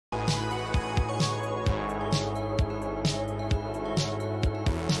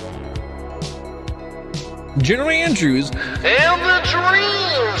General Andrews, And the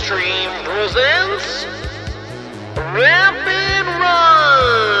Dream Stream presents Rapid Runs!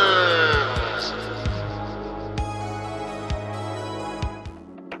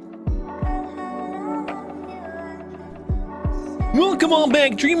 welcome on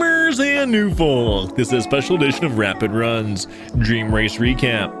back, dreamers and new folk. This is a special edition of Rapid Runs Dream Race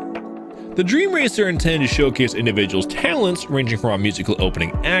Recap. The Dream Race are intended to showcase individuals' talents ranging from a musical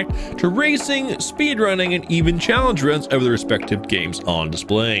opening act to racing, speedrunning, and even challenge runs of their respective games on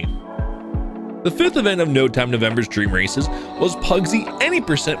display. The fifth event of No Time November's Dream Races was Puggsy Any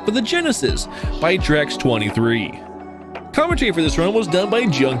Percent for the Genesis by drex23. Commentary for this run was done by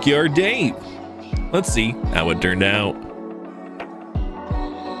Junkyard Dave. Let's see how it turned out.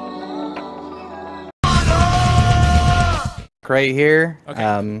 Right here,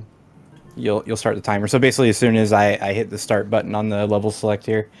 Okay. you'll start the timer. So basically, as soon as I hit the start button on the level select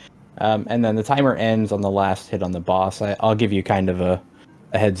here, and then the timer ends on the last hit on the boss. I'll give you kind of a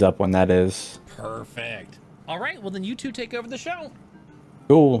heads up when that is. Perfect. All right, well then you two take over the show.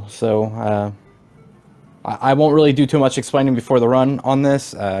 Cool. So I won't really do too much explaining before the run on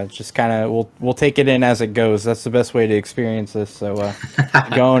this. Just kind of we'll take it in as it goes. That's the best way to experience this. So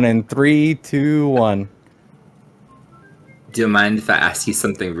going in 3, 2, 1. Do you mind if I ask you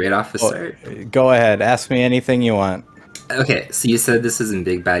something right off the start? Go ahead. Ask me anything you want. Okay, so you said this is in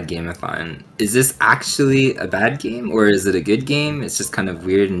Big Bad Game-a-thon. Is this actually a bad game, or is it a good game? It's just kind of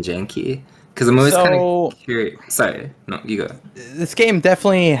weird and janky? Because I'm always kind of curious. Sorry, no, you go. This game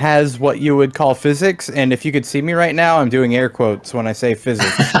definitely has what you would call physics, and if you could see me right now, I'm doing air quotes when I say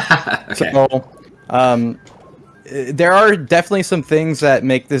physics. Okay. So, there are definitely some things that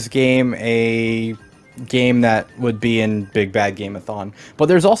make this game a game that would be in Big Bad Game-a-thon, but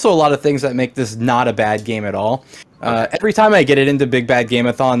there's also a lot of things that make this not a bad game at all. Every time I get it into Big Bad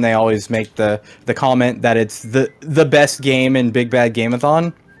Game-a-thon, they always make the comment that it's the best game in Big Bad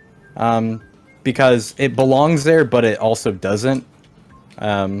Game-a-thon, because it belongs there, but it also doesn't.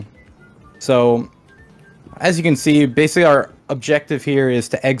 So as you can see, basically our objective here is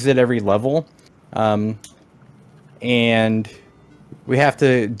to exit every level, and we have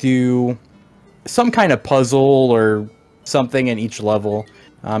to do some kind of puzzle or something in each level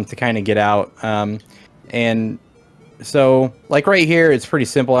to kind of get out. And so, like right here, it's pretty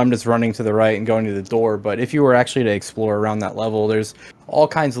simple. I'm just running to the right and going to the door. But if you were actually to explore around that level, there's all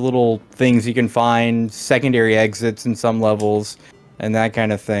kinds of little things you can find, secondary exits in some levels, and that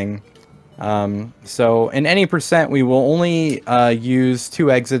kind of thing. So in any percent, we will only use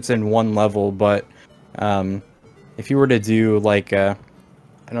 2 exits in 1 level. But if you were to do like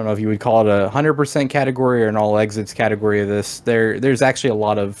I don't know if you would call it a 100% category or an all exits category of this, there's actually a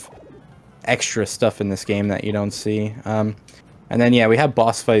lot of extra stuff in this game that you don't see. And then yeah, we have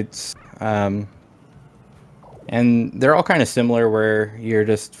boss fights, and they're all kind of similar, where you're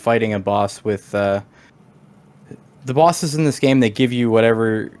just fighting a boss with the bosses in this game. They give you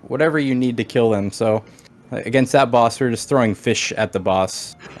whatever you need to kill them. So against that boss, we're just throwing fish at the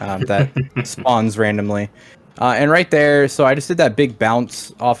boss that spawns randomly. And right there, so I just did that big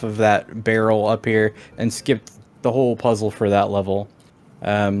bounce off of that barrel up here and skipped the whole puzzle for that level.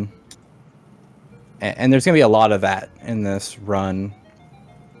 And there's going to be a lot of that in this run.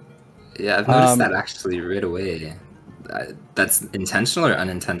 Yeah, I've noticed that actually right away. That's intentional or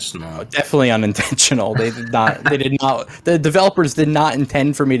unintentional? Definitely unintentional. They did not. The developers did not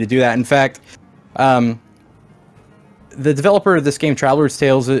intend for me to do that. In fact, the developer of this game, Traveler's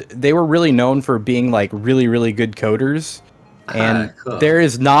Tales, they were really known for being like really good coders, and cool. There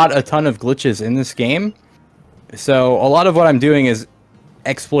is not a ton of glitches in this game. So a lot of what I'm doing is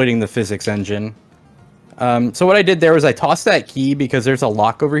exploiting the physics engine. So what I did there was I tossed that key because there's a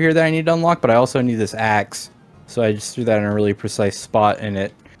lock over here that I need to unlock, but I also need this axe. So I just threw that in a really precise spot, and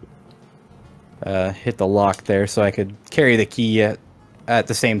it hit the lock there, so I could carry the key at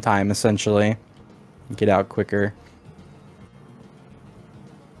the same time, essentially, get out quicker.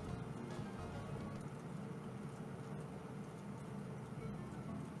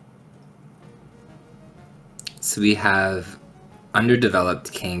 So we have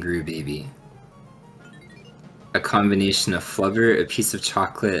underdeveloped kangaroo baby, a combination of flubber, a piece of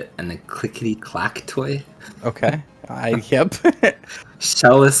chocolate, and a clickety-clack toy. Okay. Yep.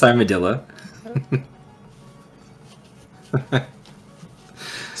 Shellless armadillo.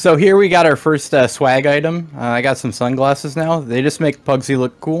 So here we got our first swag item. I got some sunglasses now. They just make Puggsy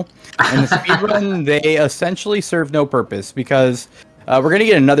look cool. And the speedrun, they essentially serve no purpose, because we're going to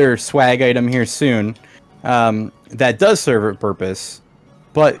get another swag item here soon that does serve a purpose.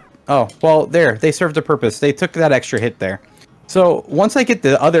 But, oh, well, there. They served a purpose. They took that extra hit there. So once I get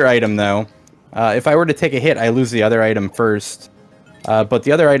the other item, though, If I were to take a hit, I lose the other item first. But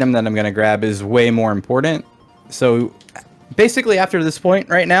the other item that I'm going to grab is way more important. So basically after this point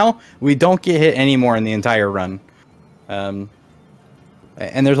right now, we don't get hit anymore in the entire run. And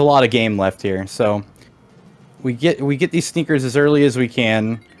there's a lot of game left here. So we get these sneakers as early as we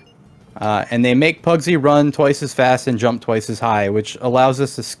can. And they make Puggsy run twice as fast and jump twice as high, which allows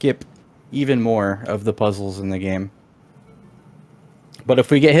us to skip even more of the puzzles in the game. But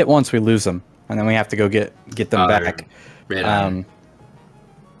if we get hit once, we lose them. And then we have to go get them back. Right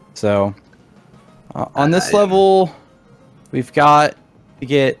so on this level, we've got to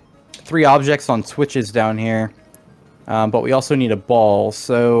get 3 objects on switches down here. But we also need a ball.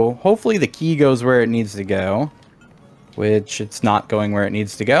 So hopefully the key goes where it needs to go. Which it's not going where it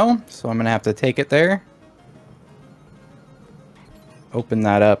needs to go. So I'm going to have to take it there. Open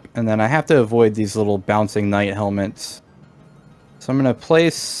that up. And then I have to avoid these little bouncing knight helmets. So I'm going to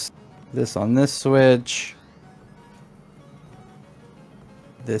place this on this switch.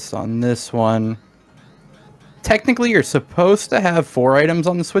 This on this one. Technically, you're supposed to have 4 items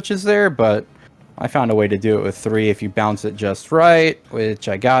on the switches there, but I found a way to do it with 3 if you bounce it just right, which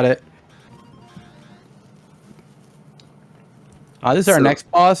I got it. This is our next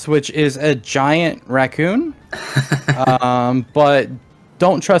boss, which is a giant raccoon. But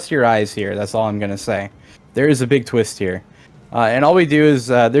don't trust your eyes here. That's all I'm going to say. There is a big twist here. And all we do is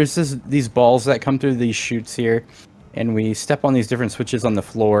there's these balls that come through these chutes here. And we step on these different switches on the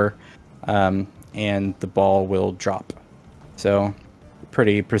floor. And the ball will drop. So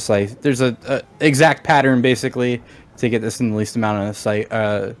pretty precise. There's a exact pattern, basically, to get this in the least amount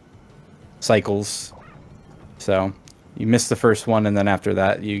of cycles. So you miss the first one, and then after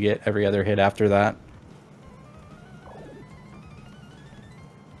that, you get every other hit after that.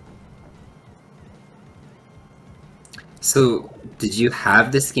 So, did you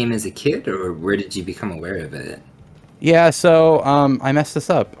have this game as a kid, or where did you become aware of it? Yeah, so I messed this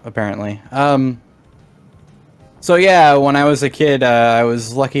up, apparently. So yeah, when I was a kid, I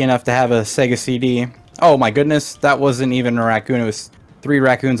was lucky enough to have a Sega CD. Oh my goodness, that wasn't even a raccoon. It was 3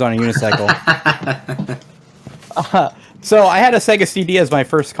 raccoons on a unicycle. So I had a Sega CD as my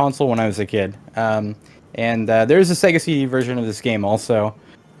first console when I was a kid. And there's a Sega CD version of this game also,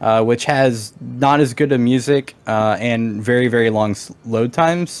 which has not as good a music and very, very long load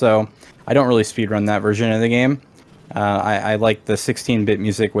times. So I don't really speedrun that version of the game. I like the 16-bit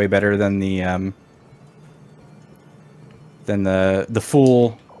music way better than the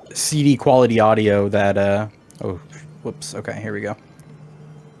full CD quality audio that oh whoops, okay, here we go,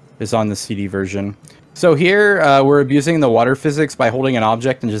 is on the CD version. So here we're abusing the water physics by holding an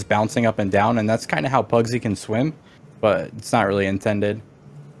object and just bouncing up and down, and that's kind of how Puggsy can swim, but it's not really intended.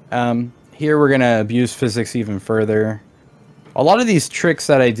 Here we're gonna abuse physics even further. A lot of these tricks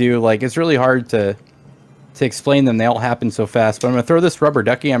that I do, like, it's really hard to explain them. They all happen so fast. But I'm gonna throw this rubber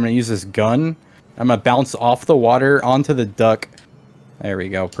ducky. I'm gonna use this gun. I'm gonna bounce off the water onto the duck. There we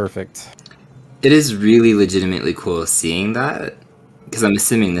go, perfect. It is really legitimately cool seeing that, because I'm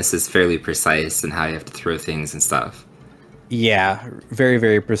assuming this is fairly precise in how you have to throw things and stuff. Yeah, very,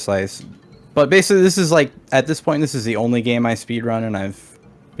 very precise. But basically, this is like, at this point, this is the only game I speedrun, and I've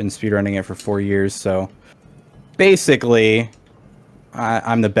been speedrunning it for 4 years, so basically,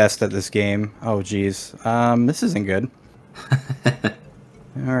 I'm the best at this game. Oh, geez. This isn't good.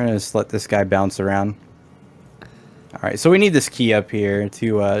 We're gonna just let this guy bounce around. Alright, so we need this key up here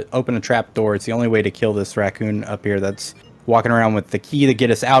to open a trap door. It's the only way to kill this raccoon up here that's walking around with the key to get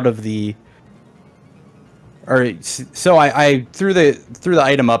us out of the... Or, so I threw the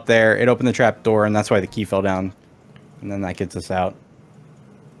item up there, it opened the trap door, and that's why the key fell down. And then that gets us out.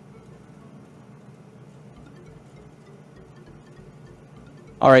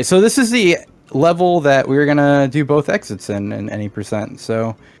 Alright, so this is the level that we're gonna do both exits in any percent.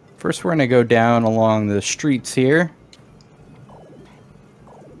 So first we're gonna go down along the streets here.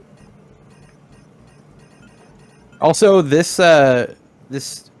 Also, this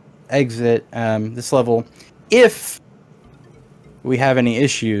this exit, this level, if we have any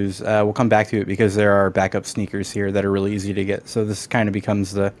issues, we'll come back to it because there are backup sneakers here that are really easy to get. So this kind of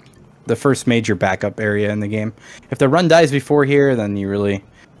becomes the first major backup area in the game. If the run dies before here, then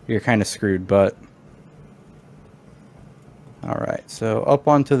you're kind of screwed. But all right, so up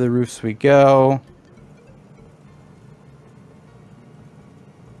onto the roofs we go.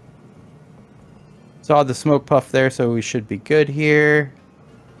 Saw the smoke puff there, so we should be good here.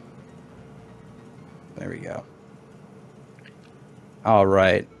 There we go. All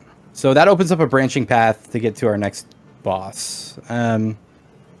right, so that opens up a branching path to get to our next boss.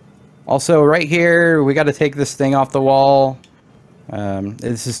 Also, right here, we got to take this thing off the wall.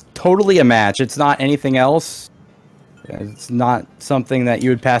 This is totally a match. It's not anything else. It's not something that you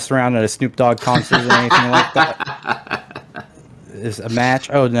would pass around at a Snoop Dogg concert or anything like that. It's a match.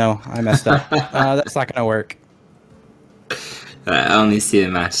 Oh no, I messed up. That's not gonna work. I only see a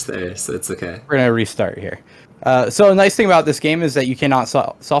match there, so it's okay. We're gonna restart here. So the nice thing about this game is that you cannot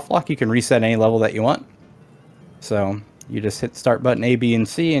soft lock. You can reset any level that you want. So you just hit start button A, B, and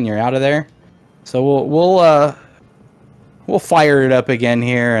C, and you're out of there. So we'll fire it up again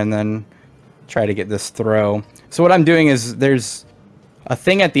here, and then try to get this throw. So what I'm doing is there's a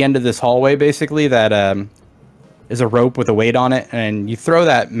thing at the end of this hallway, basically, that is a rope with a weight on it, and you throw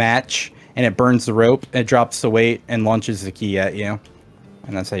that match, and it burns the rope, it drops the weight, and launches the key at you.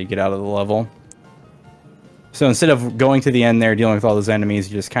 And that's how you get out of the level. So instead of going to the end there, dealing with all those enemies,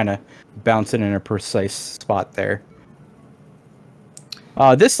 you just kind of bounce it in a precise spot there.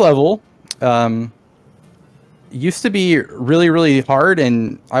 This level used to be really, really hard,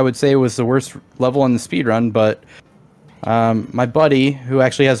 and I would say it was the worst level in the speedrun, but my buddy, who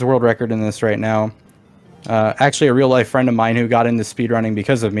actually has the world record in this right now, actually a real-life friend of mine who got into speedrunning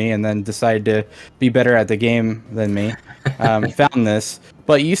because of me and then decided to be better at the game than me, found this.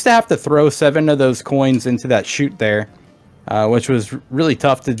 But you used to have to throw 7 of those coins into that chute there, which was really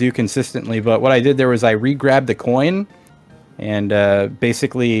tough to do consistently. But what I did there was I re-grabbed the coin and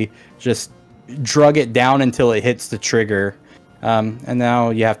basically just drug it down until it hits the trigger. And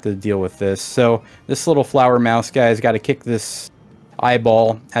now you have to deal with this. So this little flower mouse guy's got to kick this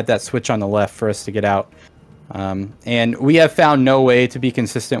eyeball at that switch on the left for us to get out. And we have found no way to be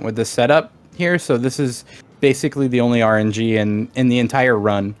consistent with this setup here. So this is basically the only RNG in the entire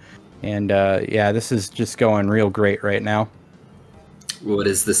run. And yeah, this is just going real great right now. What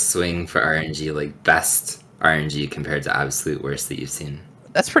is the swing for RNG? Like best RNG compared to absolute worst that you've seen?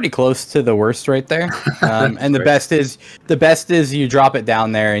 That's pretty close to the worst right there. And the best is you drop it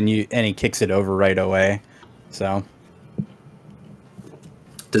down there and he kicks it over right away. So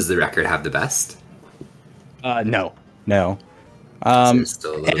does the record have the best? No. So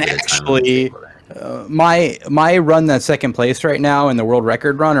still a little And bit actually, of time my run that's second place right now in the world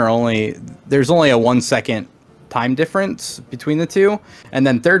record run there's only a 1 second time difference between the two, and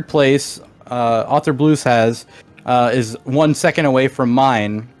then third place Author Blues has is 1 second away from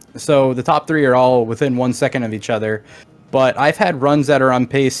mine. So the top 3 are all within 1 second of each other. But I've had runs that are on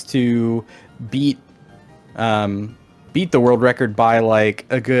pace to beat the world record by like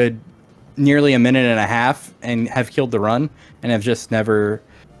a good nearly a minute and a half and have killed the run, and have just never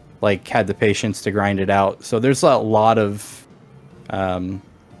like had the patience to grind it out. So there's a lot of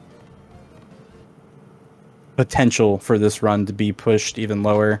potential for this run to be pushed even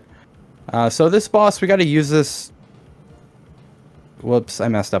lower. So this boss, we got to use this. Whoops, I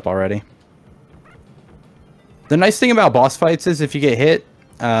messed up already. The nice thing about boss fights is if you get hit,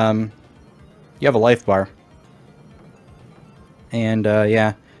 you have a life bar. And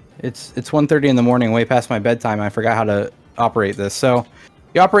yeah, it's 1:30 in the morning, way past my bedtime. I forgot how to operate this. So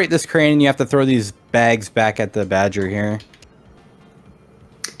you operate this crane and you have to throw these bags back at the badger here.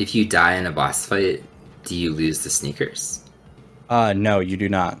 If you die in a boss fight, do you lose the sneakers? No, you do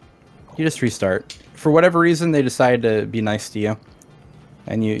not. You just restart. For whatever reason, they decide to be nice to you.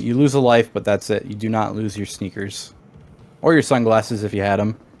 And you lose a life, but that's it. You do not lose your sneakers. Or your sunglasses if you had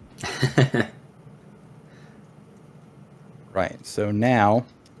them. Right, so now...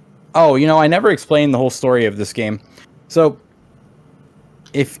 Oh, you know, I never explained the whole story of this game. So,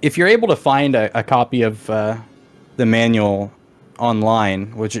 if you're able to find a copy of the manual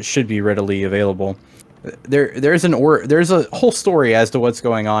online, which it should be readily available, there's a whole story as to what's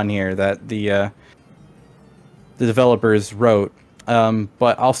going on here that the developers wrote.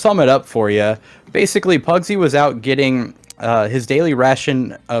 But I'll sum it up for you. Basically, Puggsy was out getting his daily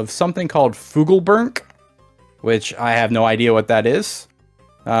ration of something called Fugelberg, which I have no idea what that is,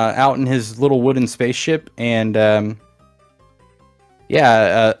 out in his little wooden spaceship, and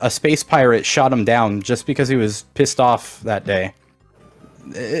yeah, a space pirate shot him down just because he was pissed off that day.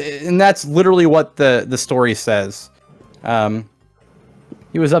 And that's literally what the story says.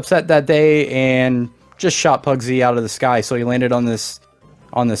 He was upset that day and just shot Puggsy out of the sky, so he landed on this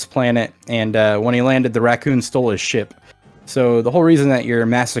planet, and when he landed, the raccoon stole his ship. So the whole reason that you're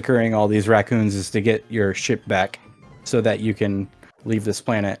massacring all these raccoons is to get your ship back so that you can leave this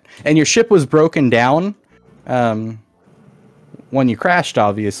planet. And your ship was broken down when you crashed,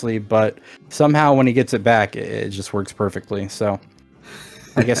 obviously, but somehow when he gets it back, it just works perfectly. So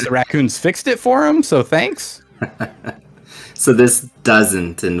I guess the raccoons fixed it for him, so thanks. So this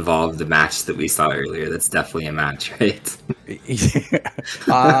doesn't involve the match that we saw earlier. That's definitely a match, right?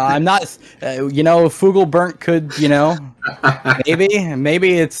 I'm not. You know, Fugelburnt could. You know,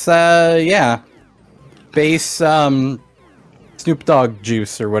 maybe it's yeah, base Snoop Dogg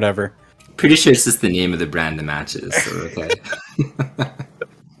juice or whatever. Pretty sure it's just the name of the brand of matches. So okay.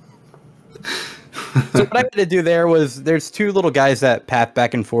 So what I had to do there was there's two little guys that path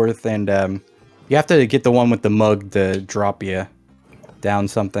back and forth, and you have to get the one with the mug to drop you down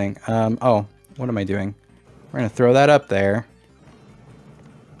something. Oh, what am I doing? We're gonna throw that up there.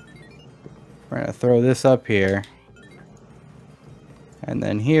 We're gonna throw this up here. And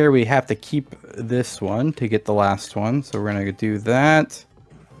then here we have to keep this one to get the last one. So we're gonna do that.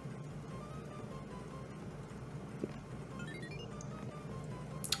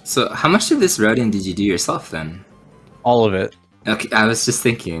 So how much of this routing did you do yourself then? All of it. Okay, I was just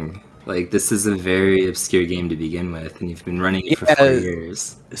thinking, like, this is a very obscure game to begin with, and you've been running it for 4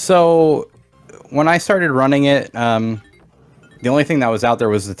 years. So when I started running it, the only thing that was out there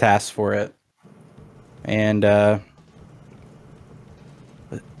was the task for it. And the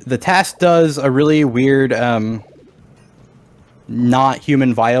task does a really weird not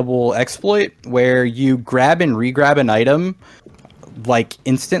human viable exploit where you grab and re-grab an item like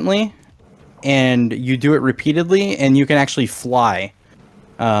instantly, and you do it repeatedly, and you can actually fly.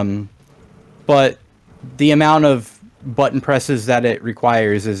 But the amount of button presses that it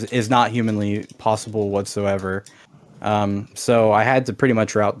requires is not humanly possible whatsoever. So I had to pretty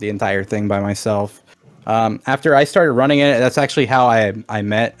much route the entire thing by myself. After I started running it, that's actually how I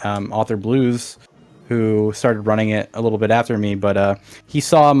met Author Blues, who started running it a little bit after me. But he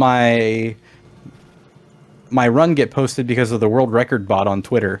saw my run get posted because of the world record bot on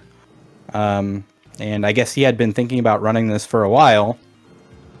Twitter. And I guess he had been thinking about running this for a while.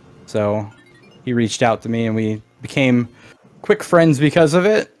 So he reached out to me, and we became quick friends because of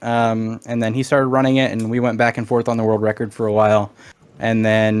it. And then he started running it, and we went back and forth on the world record for a while. And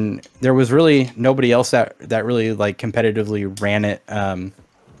then there was really nobody else that really like competitively ran it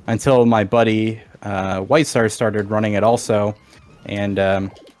until my buddy White Star started running it also. And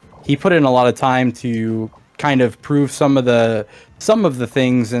he put in a lot of time to kind of prove some of the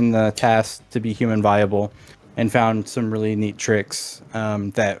things in the task to be human viable, and found some really neat tricks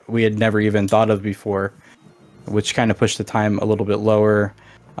that we had never even thought of before, which kind of pushed the time a little bit lower.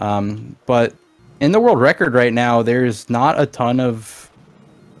 But in the world record right now, there's not a ton of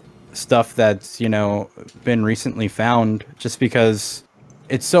stuff that's, you know, been recently found, just because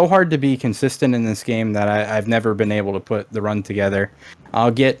it's so hard to be consistent in this game that I've never been able to put the run together.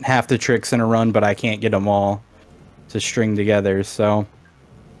 I'll get half the tricks in a run, but I can't get them all to string together. So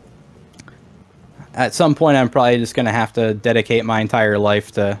at some point, I'm probably just going to have to dedicate my entire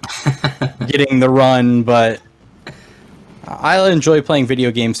life to getting the run, but I enjoy playing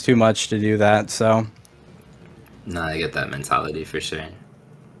video games too much to do that, so. No, I get that mentality for sure.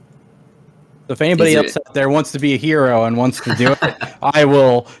 So if anybody else out there wants to be a hero and wants to do it, I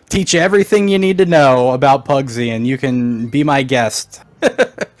will teach you everything you need to know about Puggsy, and you can be my guest.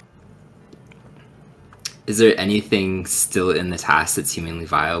 Is there anything still in the task that's humanly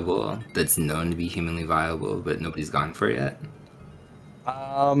viable, that's known to be humanly viable, but nobody's gone for it yet?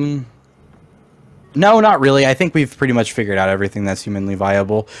 No, not really. I think we've pretty much figured out everything that's humanly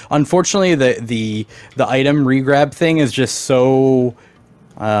viable. Unfortunately, the item regrab thing is just so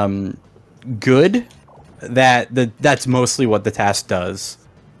good that that's mostly what the task does.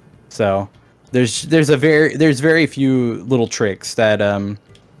 So there's very few little tricks that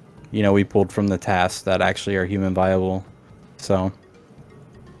you know, we pulled from the task that actually are human viable. So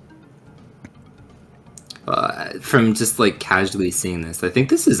from just like casually seeing this, I think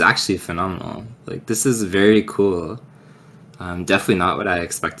this is actually phenomenal. Like, this is very cool. Definitely not what I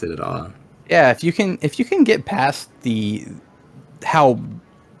expected at all. yeah, if you can get past how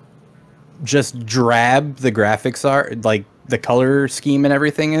just drab the graphics are, like the color scheme and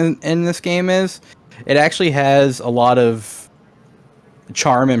everything in this game is, it actually has a lot of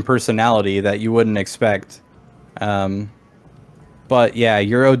charm and personality that you wouldn't expect. But yeah,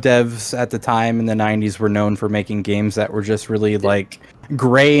 Euro devs at the time in the 90s were known for making games that were just really like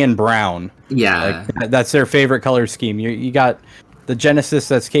gray and brown. Yeah, like, that's their favorite color scheme. You got the Genesis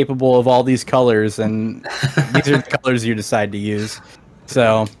that's capable of all these colors, and these are the colors you decide to use.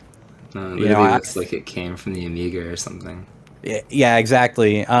 So you know, it looks like it came from the Amiga or something. Yeah,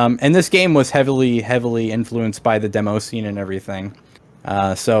 exactly. And this game was heavily influenced by the demo scene and everything.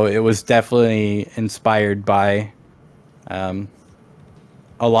 So it was definitely inspired by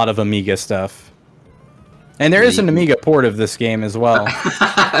a lot of Amiga stuff. And there is an Amiga port of this game as well.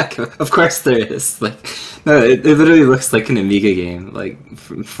 Of course there is. Like, no, it literally looks like an Amiga game. Like,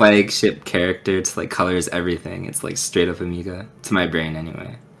 from flagship character to like colors, everything. It's like straight up Amiga to my brain,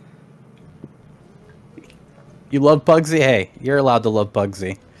 anyway. You love Puggsy? Hey, you're allowed to love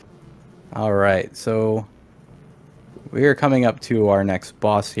Puggsy. All right, so we are coming up to our next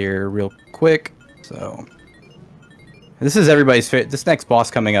boss here, real quick. So. This is everybody's favorite. This next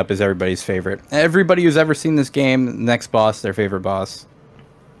boss coming up is everybody's favorite. Everybody who's ever seen this game, next boss, their favorite boss.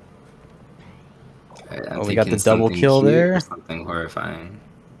 Oh, we got the double kill there. Something horrifying.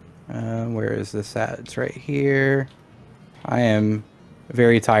 Where is this at? It's right here. I am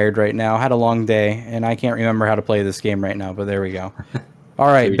very tired right now. Had a long day, and I can't remember how to play this game right now, but there we go. All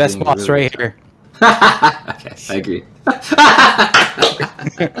right, best boss right here. Okay, I agree.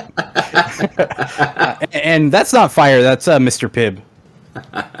 And that's not fire, that's Mr. Pibb.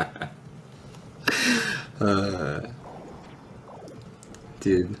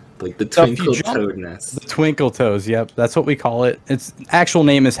 Dude, like the twinkle toad nest. The twinkle toes, yep, that's what we call it. Its actual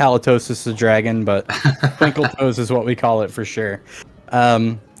name is Halitosis the dragon, but twinkle toes is what we call it for sure.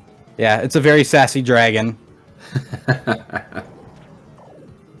 Yeah, it's a very sassy dragon.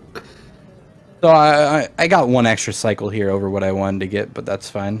 So I got one extra cycle here over what I wanted to get, but that's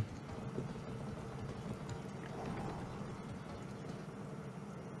fine.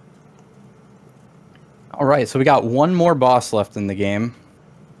 Alright, so we got one more boss left in the game.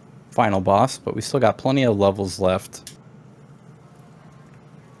 Final boss, but we still got plenty of levels left.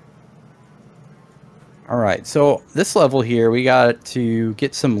 Alright, so this level here, we got to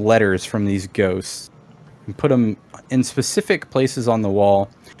get some letters from these ghosts. And put them in specific places on the wall.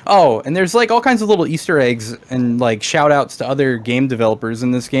 Oh, and there's like all kinds of little Easter eggs and like shout outs to other game developers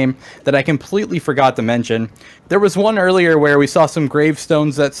in this game that I completely forgot to mention. There was one earlier where we saw some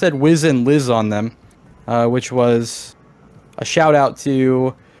gravestones that said Wiz and Liz on them, which was a shout out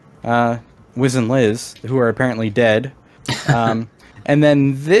to Wiz and Liz, who are apparently dead. And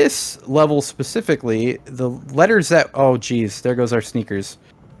then this level specifically, the letters that... Oh, geez, there goes our sneakers.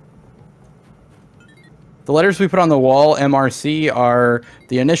 The letters we put on the wall, MRC, are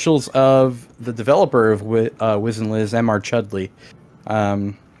the initials of the developer of Wiz and Liz, MR Chudley.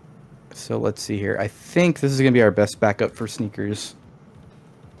 So let's see here. I think this is going to be our best backup for sneakers.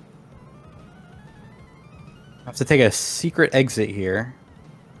 I have to take a secret exit here.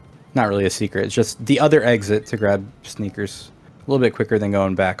 Not really a secret, it's just the other exit to grab sneakers. A little bit quicker than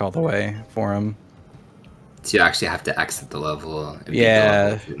going back all the way for them. So you actually have to exit the level.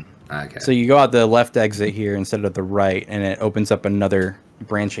 Yeah. Okay. So you go out the left exit here instead of the right, and it opens up another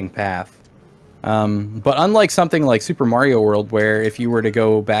branching path. But unlike something like Super Mario World, where if you were to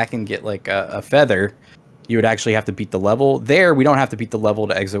go back and get like a feather, you would actually have to beat the level. There, we don't have to beat the level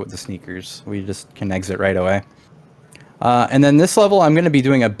to exit with the sneakers. We just can exit right away. And then this level, I'm going to be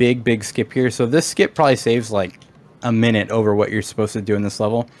doing a big skip here. So this skip probably saves like a minute over what you're supposed to do in this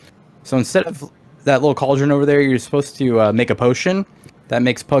level. So instead of that little cauldron over there, you're supposed to make a potion. That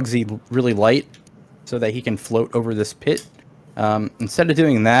makes Puggsy really light so that he can float over this pit. Instead of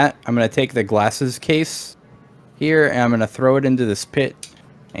doing that, I'm going to take the glasses case here and I'm going to throw it into this pit.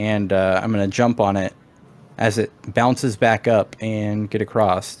 And I'm going to jump on it as it bounces back up and get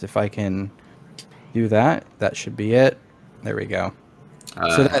across. If I can do that, that should be it. There we go.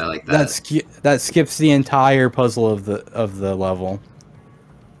 So I like that. That skips the entire puzzle of the level.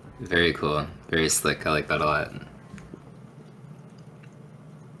 Very cool. Very slick. I like that a lot.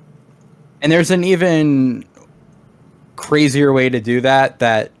 And there's an even crazier way to do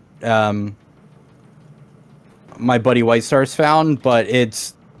that my buddy White Stars found, but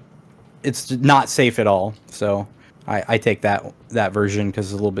it's not safe at all. So I take that version because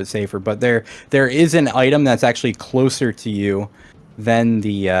it's a little bit safer. But there is an item that's actually closer to you than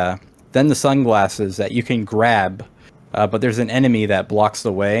the sunglasses that you can grab. But there's an enemy that blocks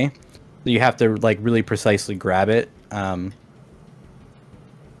the way. So you have to like really precisely grab it.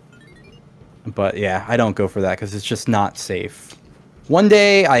 But yeah, I don't go for that because it's just not safe. One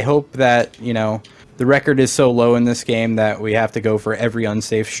day, I hope that, you know, the record is so low in this game that we have to go for every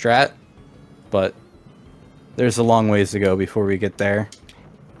unsafe strat. But there's a long ways to go before we get there.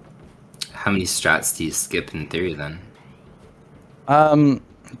 How many strats do you skip in theory then?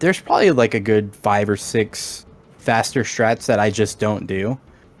 There's probably like a good 5 or 6 faster strats that I just don't do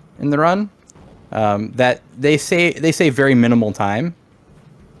in the run. That they say very minimal time.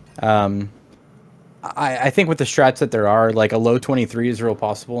 I think with the strats that there are, like a low 23 is real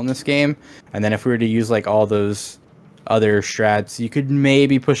possible in this game. And then if we were to use like all those other strats, you could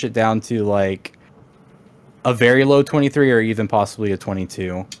maybe push it down to like a very low 23 or even possibly a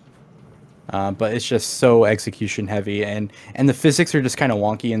 22. but it's just so execution heavy, and the physics are just kind of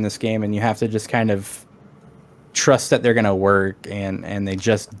wonky in this game, and you have to just kind of trust that they're gonna work, and they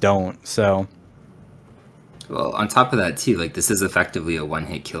just don't. So, well, on top of that too, like this is effectively a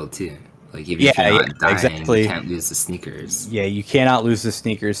one-hit kill too. Like even if you're not dying, exactly. You can't lose the sneakers. Yeah, you cannot lose the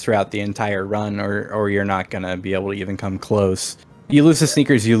sneakers throughout the entire run, or you're not gonna be able to even come close. You lose the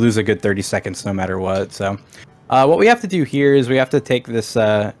sneakers, you lose a good 30 seconds no matter what. So, what we have to do here is we have to take this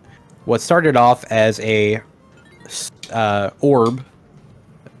what started off as a orb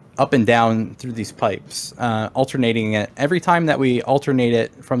up and down through these pipes, alternating it. Every time that we alternate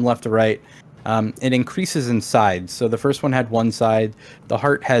it from left to right, it increases in sides. So the first one had one side, the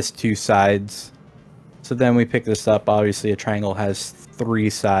heart has two sides. So then we pick this up, obviously a triangle has three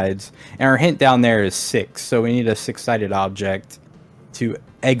sides, and our hint down there is 6. So we need a 6-sided object to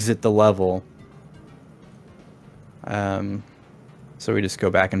exit the level. So we just go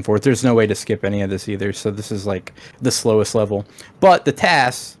back and forth. There's no way to skip any of this either, so this is like the slowest level. But the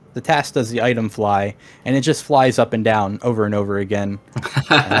task does the item fly, and it just flies up and down over and over again,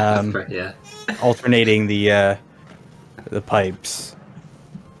 Yeah. alternating the pipes.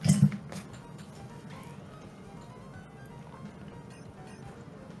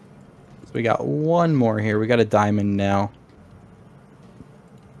 So we got one more here. We got a diamond now.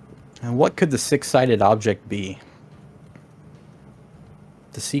 And what could the 6-sided object be?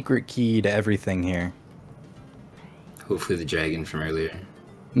 The secret key to everything here. Hopefully the dragon from earlier.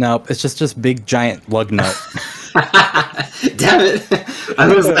 Nope, it's just big giant lug nut. Damn it!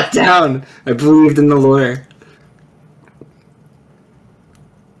 I was let down. I believed in the lore.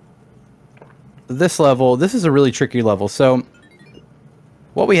 This level, this is a really tricky level. So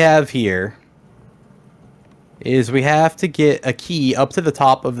what we have here is we have to get a key up to the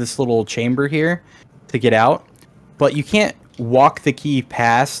top of this little chamber here to get out, but you can't walk the key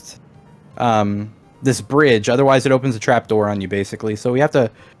past this bridge, otherwise it opens a trapdoor on you basically. So we have to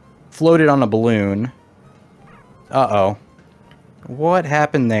float it on a balloon. Uh-oh. What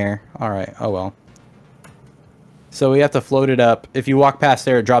happened there? Alright, oh well. So we have to float it up. If you walk past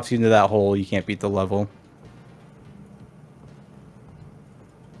there, it drops you into that hole. You can't beat the level.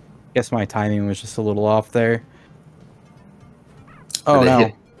 Guess my timing was just a little off there. Oh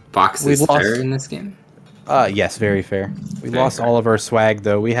no. Boxes fair in this game? Yes, very fair. We lost all of our swag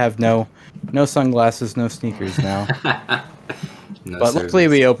though. We have no sunglasses, no sneakers now. No but service. luckily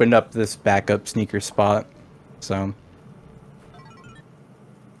we opened up this backup sneaker spot. So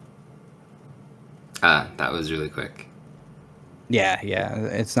that was really quick. yeah,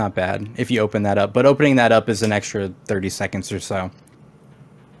 it's not bad if you open that up. But opening that up is an extra 30 seconds or so.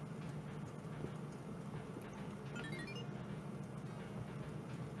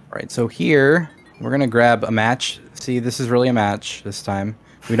 Alright, so here we're gonna grab a match. See, this is really a match this time.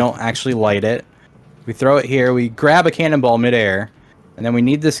 We don't actually light it. We throw it here, we grab a cannonball midair, and then we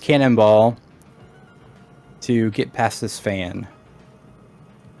need this cannonball to get past this fan.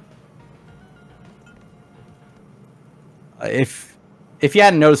 If you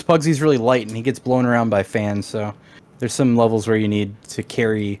hadn't noticed, Puggsy's really light and he gets blown around by fans, so there's some levels where you need to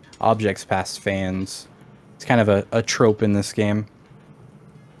carry objects past fans. It's kind of a trope in this game.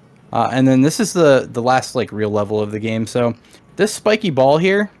 And then this is the last like real level of the game. So this spiky ball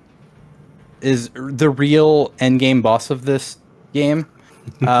here is the real end game boss of this game.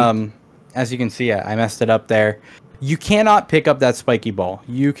 As you can see, I messed it up there. You cannot pick up that spiky ball.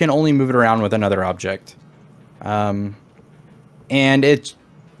 You can only move it around with another object. And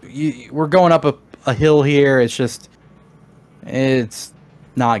we're going up a hill here. It's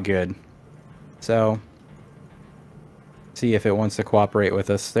not good. So see if it wants to cooperate with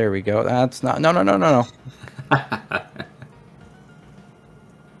us. There we go. That's not. No.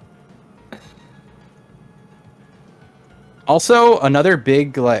 Also, another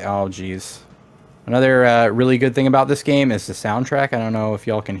big another really good thing about this game is the soundtrack. I don't know if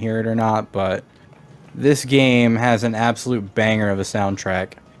y'all can hear it or not, but this game has an absolute banger of a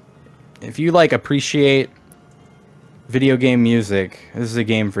soundtrack. If you like appreciate video game music, this is a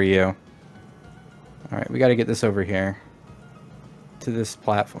game for you. All right, we got to get this over here to this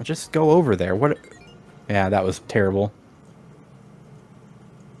platform. Just go over there. What? Yeah, that was terrible.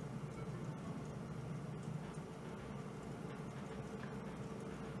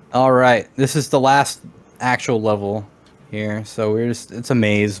 All right, this is the last actual level here. So it's a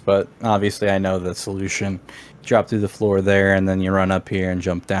maze, but obviously I know the solution. Drop through the floor there, and then you run up here and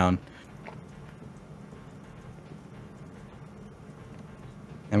jump down.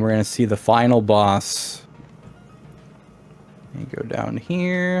 And we're gonna see the final boss. You go down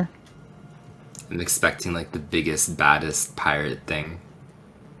here. I'm expecting like the biggest, baddest pirate thing.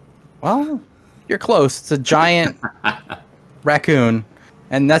 Well, you're close. It's a giant raccoon,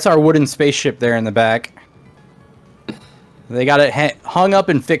 and that's our wooden spaceship there in the back. They got it hung up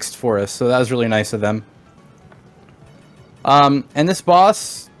and fixed for us, so that was really nice of them. And this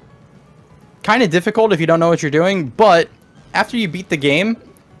boss, kind of difficult if you don't know what you're doing, but after you beat the game,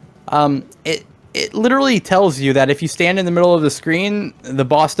 it literally tells you that if you stand in the middle of the screen, the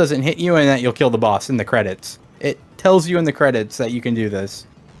boss doesn't hit you and that you'll kill the boss in the credits. It tells you in the credits that you can do this.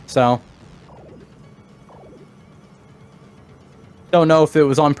 So, don't know if it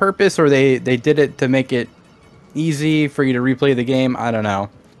was on purpose or they did it to make it easy for you to replay the game. I don't know.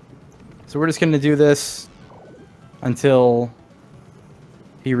 So we're just going to do this until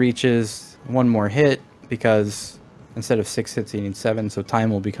he reaches one more hit, because instead of 6 hits, he needs 7, so time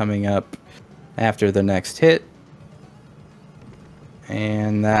will be coming up after the next hit.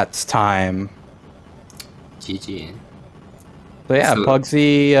 And that's time. GG. So yeah,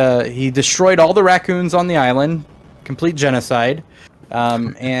 Puggsy, he destroyed all the raccoons on the island. Complete genocide.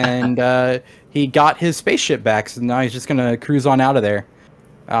 And he got his spaceship back, so now he's just going to cruise on out of there.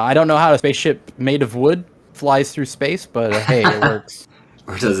 I don't know how a spaceship made of wood flies through space, but hey, it works.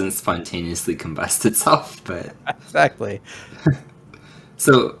 Or doesn't spontaneously combust itself, but... Exactly.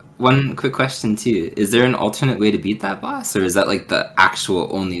 So, one quick question too. Is there an alternate way to beat that boss, or is that like the actual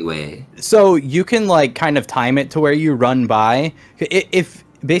only way? So you can like kind of time it to where you run by. If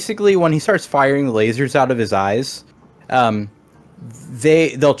basically when he starts firing the lasers out of his eyes,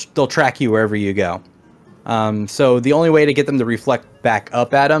 they'll track you wherever you go. So the only way to get them to reflect back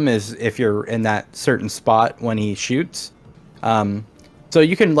up at him is if you're in that certain spot when he shoots. So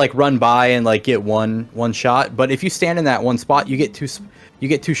you can like run by and like get one shot, but if you stand in that one spot, you get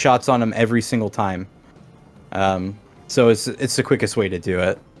two shots on him every single time. So it's the quickest way to do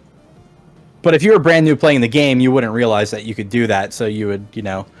it. But if you were brand new playing the game, you wouldn't realize that you could do that, so you would,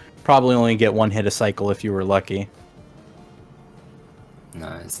 probably only get one hit a cycle if you were lucky. No,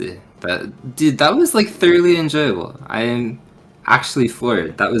 I see. But dude, that was like thoroughly enjoyable. I am actually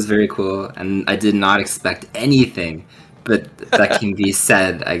floored. That was very cool, and I did not expect anything. But that can be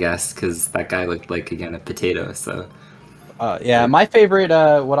said, I guess, because that guy looked like, again, a potato. So, yeah, my favorite,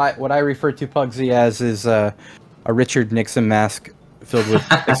 what I refer to Puggsy as is a Richard Nixon mask filled with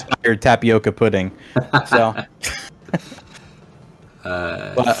expired tapioca pudding. So,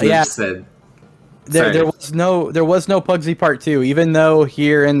 but yeah, said, there was no Puggsy Part 2. Even though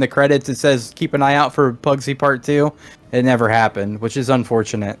here in the credits it says keep an eye out for Puggsy Part 2, it never happened, which is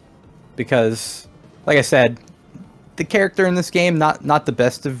unfortunate because, like I said, the character in this game, not the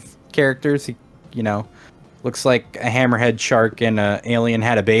best of characters. He, looks like a hammerhead shark and an alien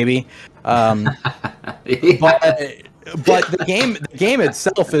had a baby. Yeah. But the game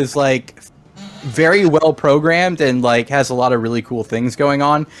itself is like very well programmed and like has a lot of really cool things going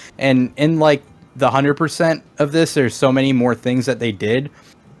on. And in like the 100% of this, there's so many more things that they did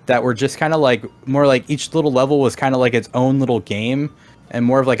that were just kind of like more like each little level was kind of like its own little game and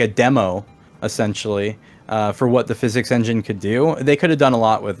more of like a demo essentially. For what the physics engine could do. They could have done a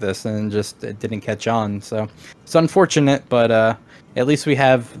lot with this and just it didn't catch on. So it's unfortunate, but at least we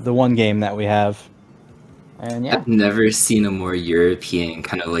have the one game that we have. And yeah. I've never seen a more European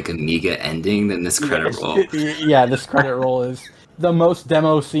kind of like Amiga ending than this credit roll. Yeah, this credit roll is the most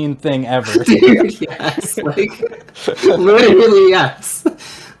demo scene thing ever. Yes, like literally yes.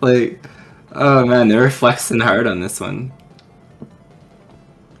 Like, oh man, they were flexing hard on this one.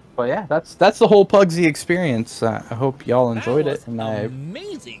 But yeah, that's the whole Puggsy experience. I hope y'all enjoyed it, and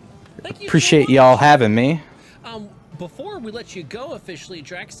amazing. Thank you appreciate so y'all having me. Before we let you go officially,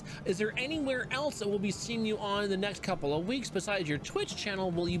 Drex, is there anywhere else that we'll be seeing you on in the next couple of weeks besides your Twitch channel?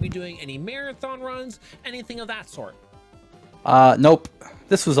 Will you be doing any marathon runs, anything of that sort? Nope.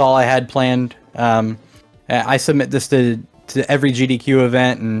 This was all I had planned. I submit this to every GDQ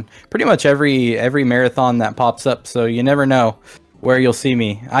event and pretty much every marathon that pops up, so you never know where you'll see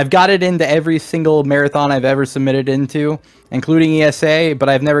me. I've got it into every single marathon I've ever submitted into, including ESA, but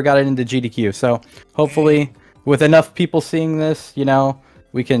I've never got it into GDQ. So hopefully, with enough people seeing this,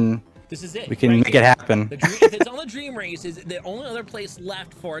 we can. This is it. We can make it happen. If it's on the Dream Race, is the only other place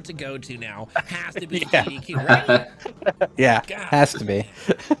left for it to go to now has to be GDQ, right? Yeah, God. Has to be.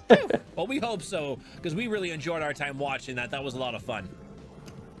 Well, we hope so, because we really enjoyed our time watching that. That was a lot of fun.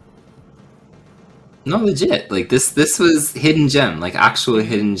 No, legit. Like this was hidden gem, like actual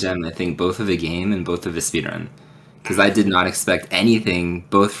hidden gem. I think both of a game and both of a speedrun, because I did not expect anything,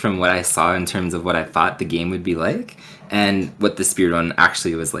 both from what I saw in terms of what I thought the game would be like, and what the speedrun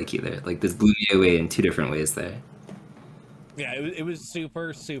actually was like either. Like this blew me away in two different ways there. Yeah, it was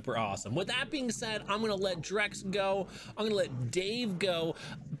super, super awesome. With that being said, I'm going to let Drex go. I'm going to let Dave go.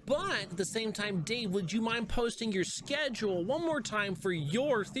 But at the same time, Dave, would you mind posting your schedule one more time for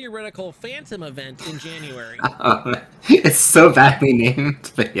your theoretical Phantom event in January? It's so badly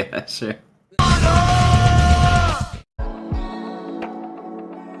named, but yeah, sure.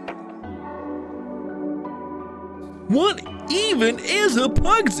 What even is a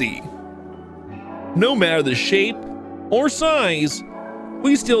Puggsy? No matter the shape or size,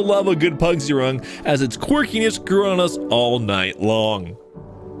 we still love a good Puggsy run as its quirkiness grew on us all night long.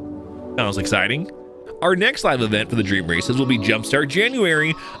 Sounds exciting. Our next live event for the Dream Races will be Jumpstart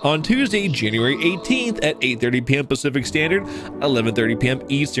January on Tuesday, January 18th at 8:30 p.m. Pacific Standard, 11:30 p.m.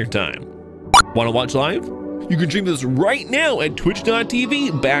 Eastern Time. Want to watch live? You can stream this right now at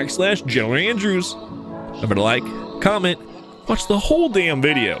twitch.tv/GeneralAndrews. Remember to like, comment, watch the whole damn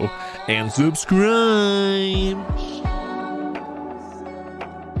video, and subscribe.